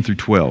verses 10 through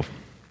 12.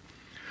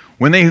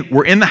 When they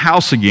were in the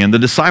house again, the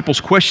disciples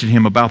questioned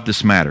Him about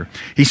this matter.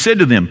 He said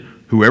to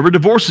them, whoever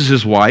divorces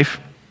his wife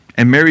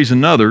and marries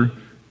another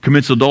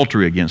commits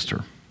adultery against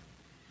her.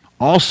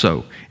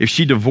 Also, if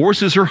she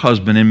divorces her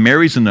husband and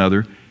marries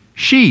another,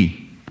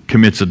 she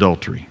commits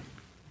adultery.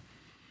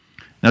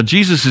 Now,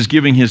 Jesus is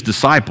giving His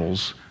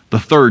disciples the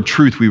third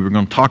truth we were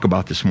going to talk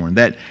about this morning.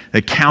 That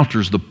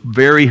counters the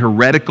very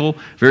heretical,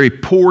 very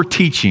poor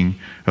teaching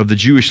of the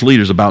Jewish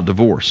leaders about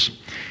divorce.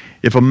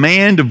 If a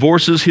man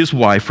divorces his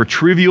wife for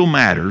trivial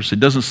matters, it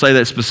doesn't say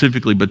that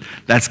specifically, but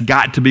that's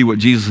got to be what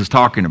Jesus is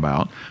talking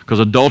about, because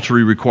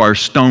adultery requires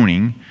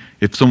stoning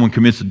if someone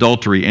commits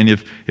adultery, and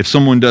if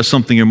someone does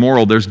something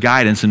immoral, there's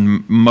guidance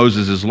in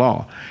Moses'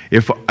 law.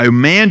 If a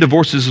man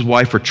divorces his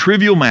wife for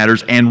trivial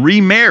matters and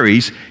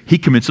remarries, he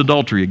commits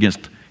adultery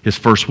against his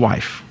first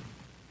wife.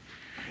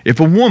 If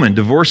a woman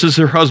divorces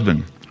her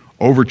husband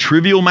over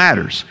trivial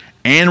matters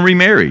and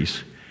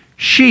remarries,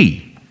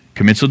 she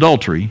commits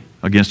adultery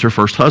against her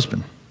first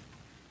husband.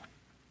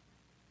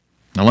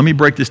 Now let me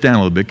break this down a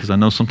little bit, because I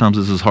know sometimes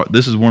this is hard.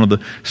 This is one of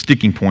the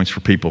sticking points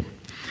for people.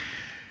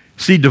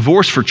 See,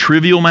 divorce for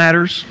trivial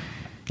matters,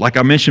 like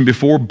I mentioned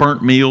before,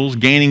 burnt meals,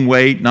 gaining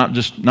weight, not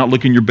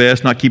looking your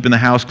best, not keeping the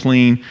house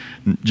clean,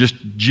 just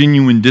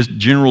genuine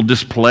general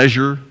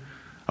displeasure.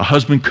 A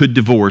husband could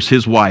divorce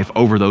his wife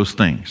over those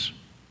things.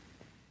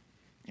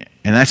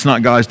 And that's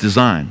not God's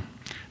design.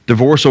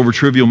 Divorce over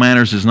trivial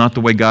matters is not the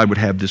way God would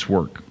have this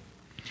work.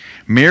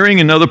 Marrying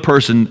another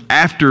person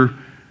after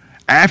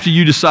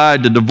you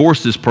decide to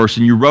divorce this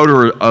person, you wrote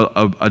her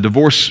a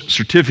divorce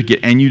certificate,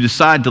 and you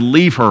decide to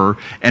leave her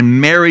and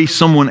marry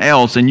someone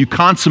else, and you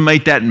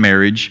consummate that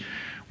marriage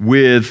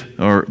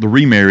or the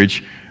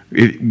remarriage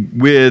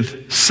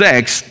with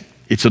sex,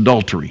 it's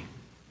adultery.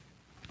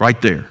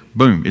 Right there.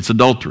 Boom, it's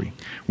adultery.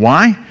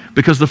 Why?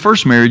 Because the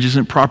first marriage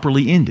isn't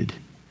properly ended.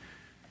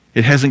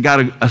 It hasn't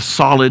got a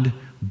solid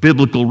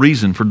biblical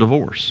reason for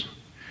divorce.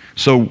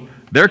 So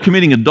they're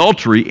committing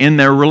adultery in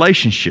their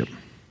relationship.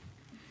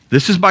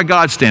 This is by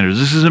God's standards.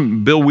 This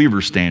isn't Bill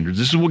Weaver's standards.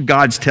 This is what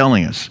God's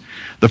telling us.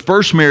 The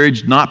first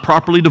marriage, not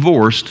properly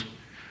divorced,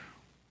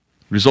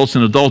 results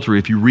in adultery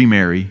if you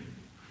remarry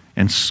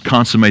and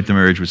consummate the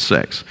marriage with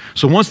sex.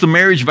 So once the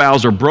marriage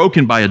vows are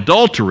broken by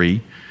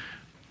adultery,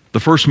 the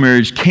first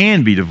marriage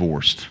can be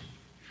divorced.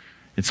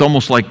 It's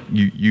almost like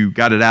you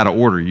got it out of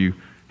order. You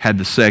had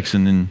the sex,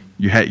 and then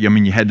you had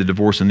the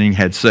divorce, and then you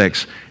had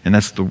sex, and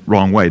that's the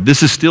wrong way.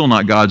 This is still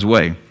not God's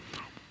way.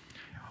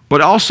 But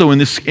also in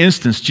this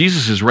instance,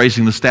 Jesus is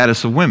raising the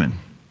status of women.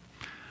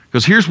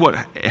 Because here's what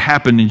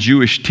happened in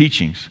Jewish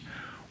teachings.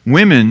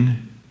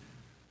 Women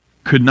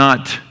could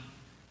not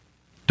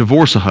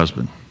divorce a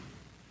husband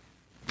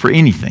for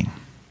anything.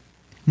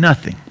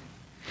 Nothing.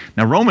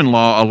 Now, Roman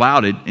law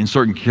allowed it in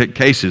certain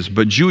cases,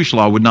 but Jewish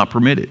law would not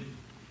permit it.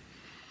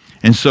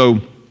 And so,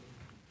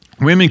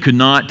 women could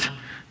not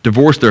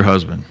divorce their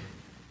husband.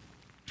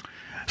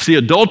 See,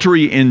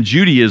 adultery in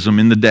Judaism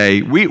in the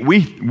day, we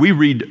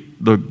read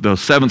the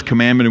seventh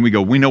commandment and we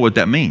go, we know what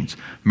that means.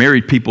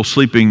 Married people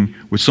sleeping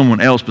with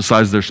someone else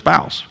besides their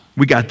spouse.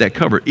 We got that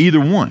covered, either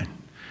one.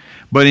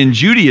 But in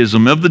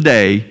Judaism of the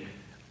day,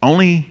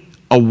 only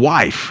a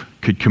wife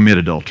could commit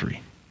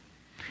adultery.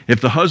 If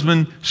the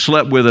husband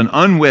slept with an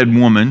unwed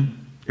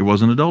woman, it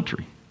wasn't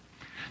adultery.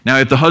 Now,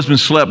 if the husband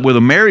slept with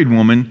a married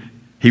woman,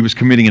 he was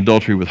committing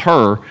adultery with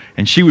her,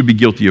 and she would be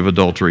guilty of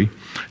adultery.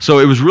 So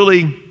it was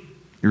really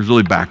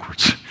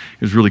backwards.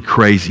 It was really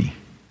crazy.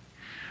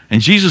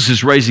 And Jesus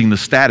is raising the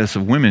status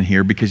of women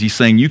here because he's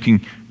saying you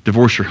can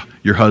divorce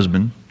your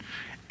husband,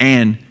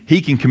 and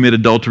he can commit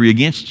adultery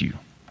against you.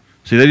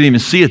 See, they didn't even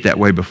see it that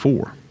way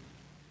before.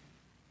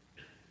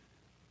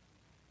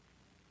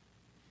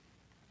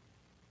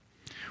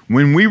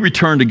 When we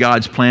return to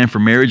God's plan for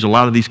marriage, a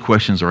lot of these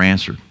questions are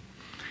answered.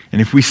 And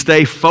if we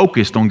stay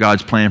focused on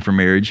God's plan for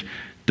marriage,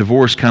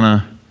 divorce kind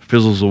of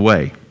fizzles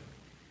away.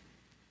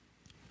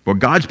 But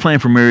God's plan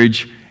for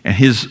marriage and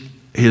his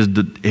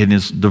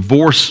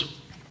divorce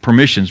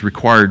permissions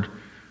required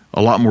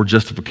a lot more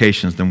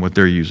justifications than what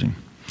they're using.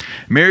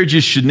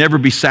 Marriages should never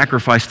be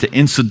sacrificed to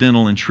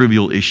incidental and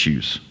trivial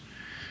issues.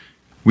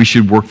 We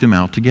should work them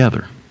out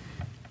together.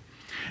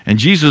 And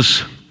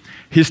Jesus,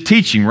 his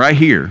teaching right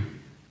here,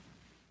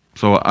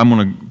 so I'm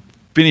going to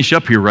finish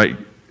up here, right?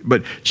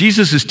 But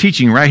Jesus'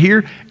 teaching right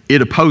here,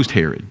 it opposed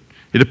Herod.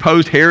 It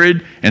opposed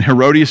Herod and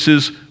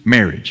Herodias'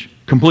 marriage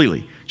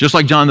completely, just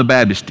like John the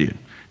Baptist did.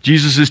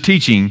 Jesus is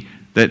teaching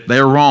that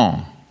they're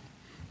wrong.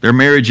 Their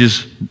marriage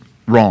is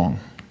wrong.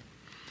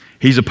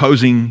 He's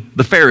opposing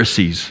the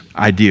Pharisees'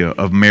 idea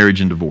of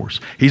marriage and divorce.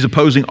 He's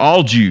opposing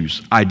all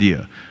Jews'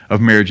 idea of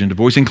marriage and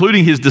divorce,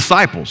 including his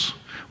disciples,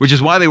 which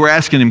is why they were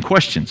asking him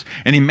questions.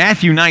 And in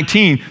Matthew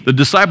 19, the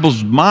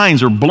disciples'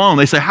 minds are blown.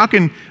 They say, how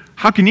can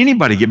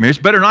anybody get married? It's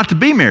better not to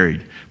be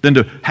married than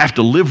to have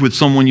to live with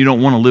someone you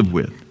don't want to live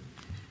with.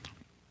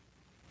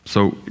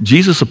 So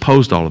Jesus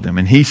opposed all of them.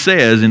 And he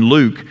says in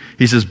Luke,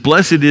 he says,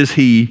 blessed is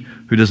he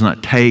who does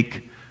not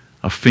take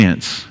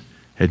offense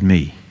at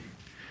me.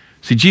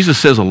 See, Jesus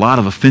says a lot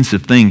of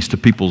offensive things to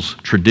people's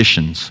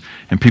traditions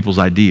and people's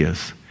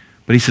ideas.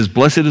 But he says,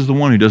 blessed is the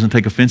one who doesn't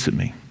take offense at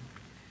me.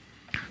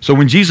 So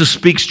when Jesus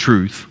speaks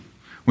truth,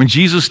 when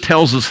Jesus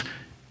tells us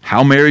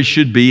how marriage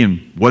should be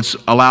and what's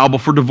allowable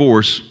for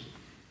divorce,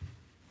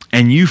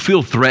 and you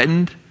feel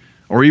threatened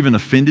or even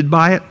offended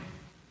by it,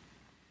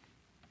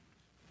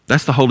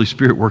 that's the Holy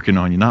Spirit working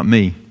on you, not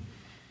me.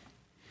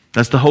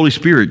 That's the Holy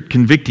Spirit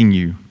convicting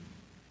you.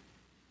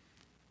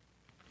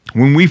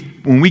 When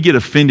we get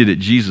offended at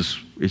Jesus,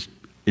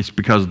 it's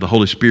because the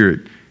Holy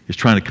Spirit is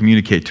trying to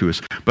communicate to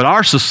us. But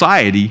our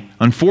society,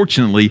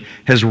 unfortunately,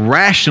 has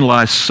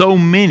rationalized so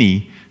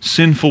many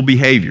sinful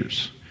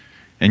behaviors.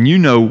 And you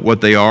know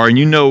what they are, and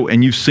you know,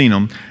 and you've seen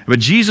them. But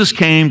Jesus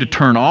came to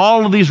turn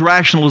all of these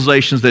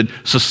rationalizations that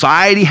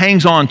society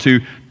hangs on to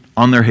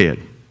on their head.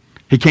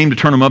 He came to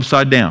turn them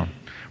upside down,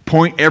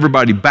 point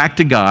everybody back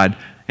to God,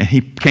 and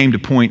He came to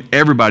point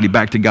everybody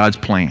back to God's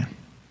plan.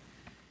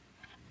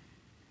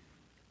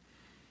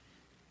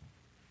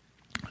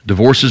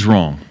 Divorce is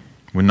wrong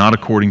when not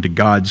according to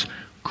God's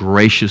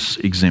gracious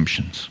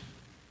exemptions,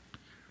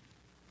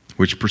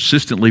 which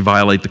persistently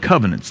violate the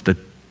covenants that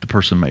the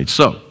person made.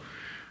 So,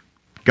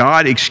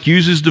 God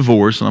excuses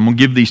divorce, and I'm going to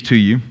give these to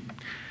you.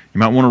 You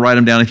might want to write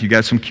them down if you've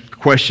got some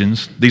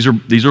questions. These are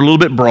a little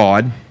bit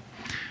broad.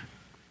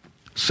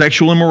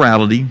 Sexual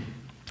immorality,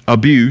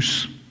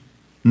 abuse,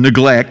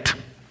 neglect,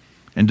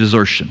 and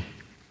desertion.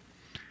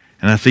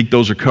 And I think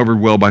those are covered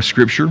well by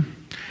Scripture.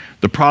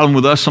 The problem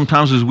with us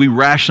sometimes is we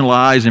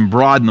rationalize and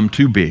broaden them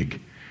too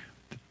big.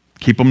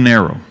 Keep them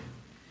narrow.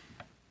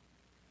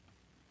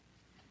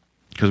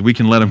 Because we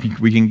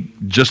can,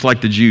 just like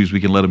the Jews, we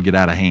can let them get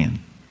out of hand.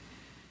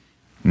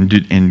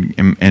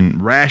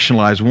 And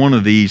rationalize one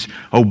of these,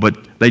 oh,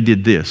 but they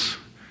did this.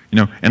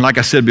 And like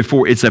I said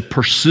before, it's a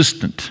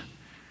persistent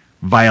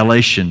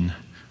violation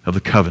of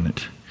the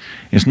covenant.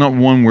 It's not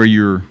one where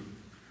you're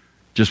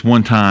just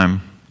one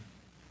time.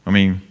 I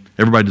mean,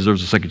 everybody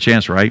deserves a second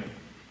chance, right?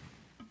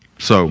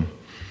 So,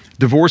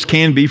 divorce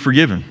can be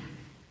forgiven.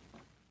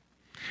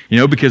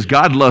 Because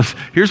God loves,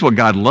 here's what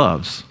God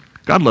loves.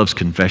 God loves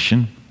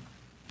confession.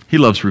 He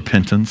loves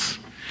repentance.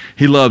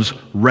 He loves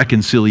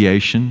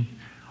reconciliation.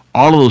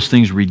 All of those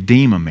things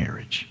redeem a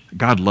marriage.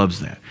 God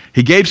loves that.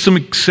 He gave some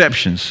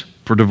exceptions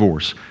for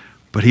divorce,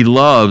 but He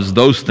loves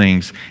those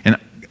things,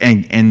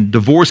 and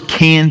divorce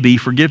can be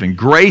forgiven.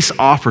 Grace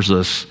offers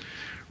us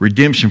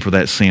redemption for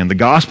that sin. The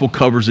gospel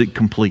covers it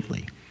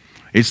completely.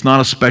 It's not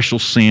a special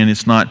sin.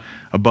 It's not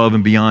above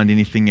and beyond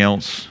anything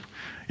else.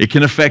 It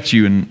can affect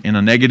you in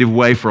a negative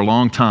way for a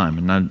long time,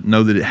 and I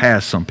know that it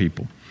has some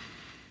people,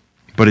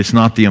 but it's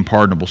not the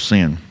unpardonable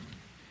sin.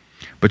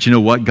 But you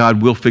know what?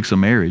 God will fix a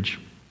marriage.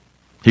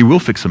 He will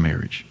fix a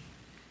marriage.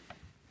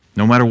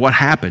 No matter what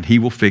happened, He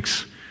will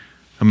fix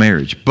a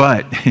marriage.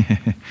 But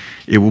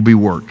it will be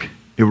work.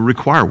 It will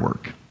require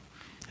work.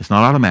 It's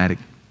not automatic.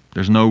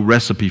 There's no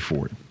recipe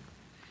for it.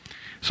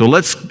 So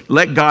let's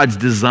let God's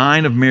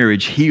design of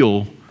marriage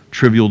heal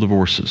trivial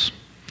divorces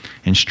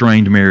and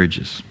strained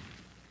marriages.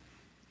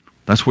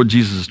 That's what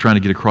Jesus is trying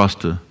to get across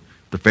to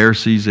the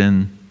Pharisees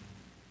and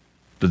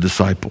the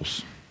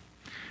disciples.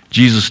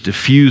 Jesus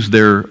diffused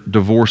their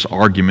divorce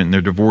argument and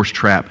their divorce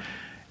trap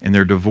and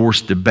their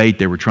divorce debate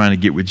they were trying to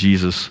get with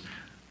Jesus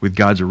with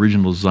God's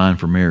original design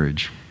for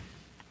marriage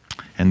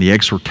and the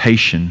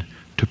exhortation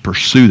to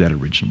pursue that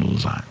original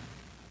design.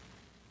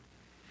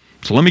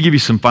 So let me give you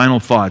some final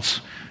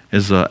thoughts.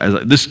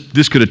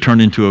 This could have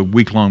turned into a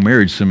week-long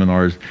marriage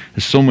seminar.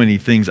 There's so many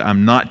things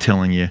I'm not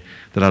telling you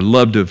that I'd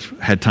love to have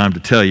had time to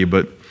tell you,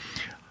 but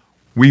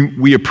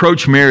we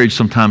approach marriage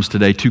sometimes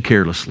today too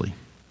carelessly.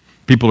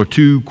 People are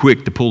too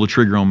quick to pull the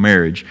trigger on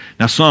marriage.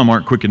 Now, some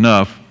aren't quick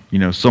enough.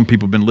 Some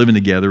people have been living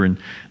together, and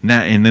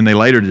then they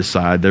later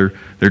decide they're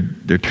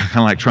kind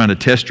of like trying to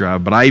test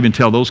drive. But I even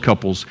tell those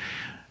couples,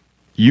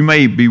 you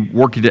may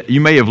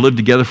have lived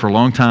together for a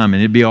long time,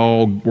 and it'd be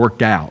all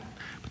worked out.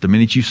 But the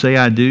minute you say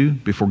 "I do"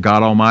 before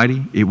God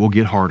Almighty, it will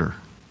get harder,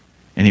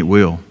 and it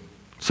will.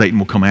 Satan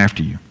will come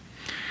after you.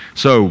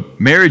 So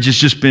marriage has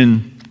just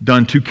been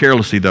done too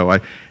carelessly, though.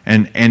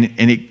 When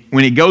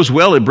it goes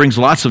well, it brings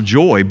lots of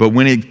joy. But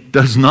when it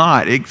does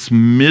not, it's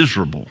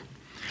miserable.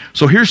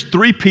 So here's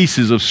 3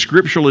 pieces of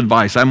scriptural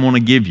advice I want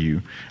to give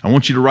you. I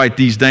want you to write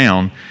these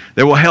down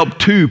that will help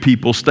 2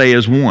 people stay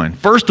as one.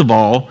 First of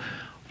all,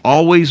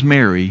 always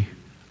marry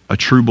a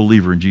true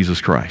believer in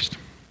Jesus Christ.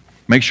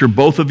 Make sure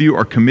both of you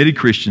are committed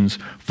Christians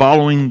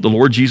following the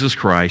Lord Jesus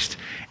Christ,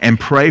 and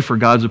pray for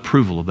God's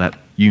approval of that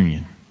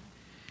union.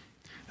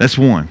 That's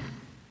one.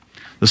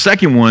 The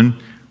second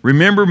one,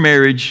 remember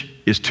marriage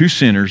is 2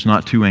 sinners,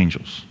 not 2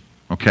 angels.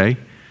 Okay?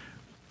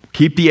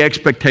 Keep the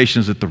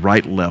expectations at the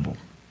right level.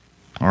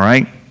 All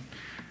right?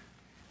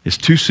 It's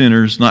 2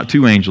 sinners, not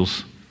 2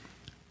 angels.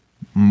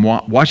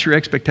 Watch your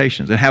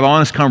expectations and have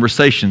honest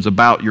conversations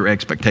about your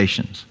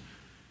expectations.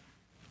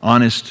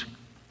 Honest,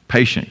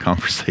 patient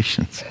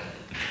conversations.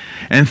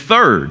 And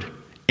third,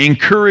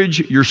 encourage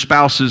your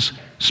spouse's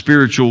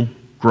spiritual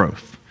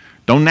growth.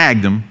 Don't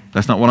nag them.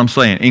 That's not what I'm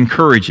saying.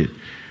 Encourage it.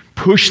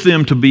 Push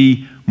them to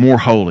be more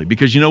holy.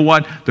 Because you know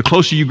what? The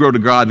closer you grow to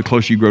God, the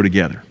closer you grow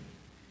together.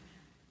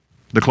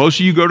 The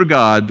closer you grow to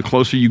God, the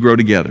closer you grow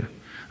together.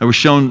 It was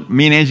shown,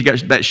 me and Angie got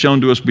that shown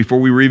to us before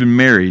we were even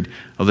married,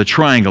 of the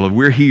triangle of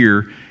we're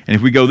here, and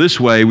if we go this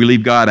way, we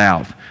leave God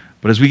out.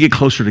 But as we get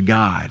closer to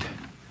God,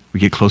 we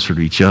get closer to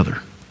each other.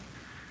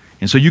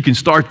 And so you can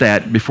start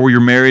that before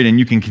you're married, and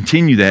you can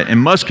continue that, and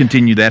must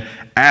continue that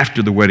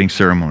after the wedding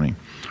ceremony.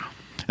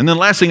 And then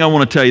the last thing I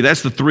want to tell you,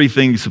 that's the three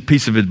things, a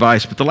piece of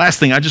advice. But the last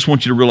thing, I just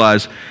want you to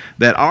realize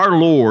that our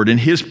Lord and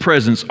His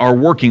presence are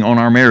working on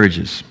our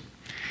marriages.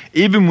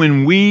 Even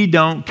when we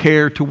don't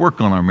care to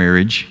work on our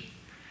marriage,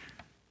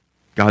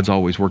 God's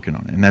always working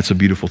on it. And that's a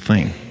beautiful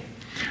thing.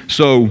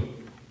 So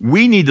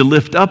we need to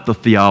lift up the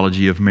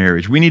theology of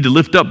marriage. We need to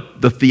lift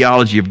up the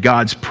theology of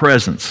God's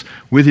presence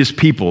with His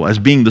people as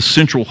being the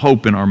central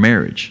hope in our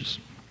marriages.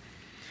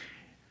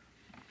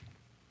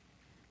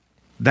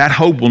 That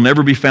hope will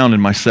never be found in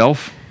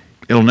myself.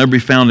 It'll never be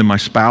found in my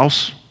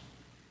spouse,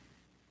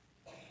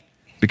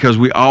 because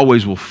we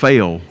always will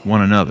fail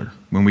one another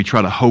when we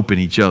try to hope in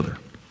each other.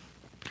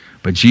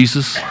 But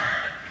Jesus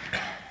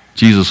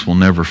will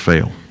never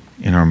fail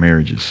in our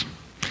marriages.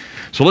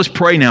 So let's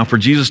pray now for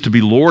Jesus to be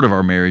Lord of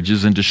our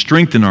marriages and to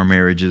strengthen our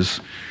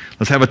marriages.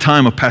 Let's have a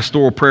time of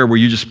pastoral prayer where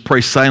you just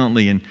pray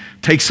silently and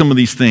take some of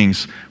these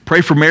things.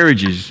 Pray for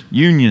marriages,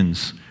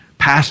 unions,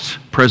 past,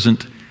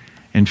 present,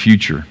 and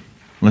future.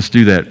 Let's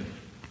do that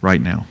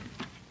right now.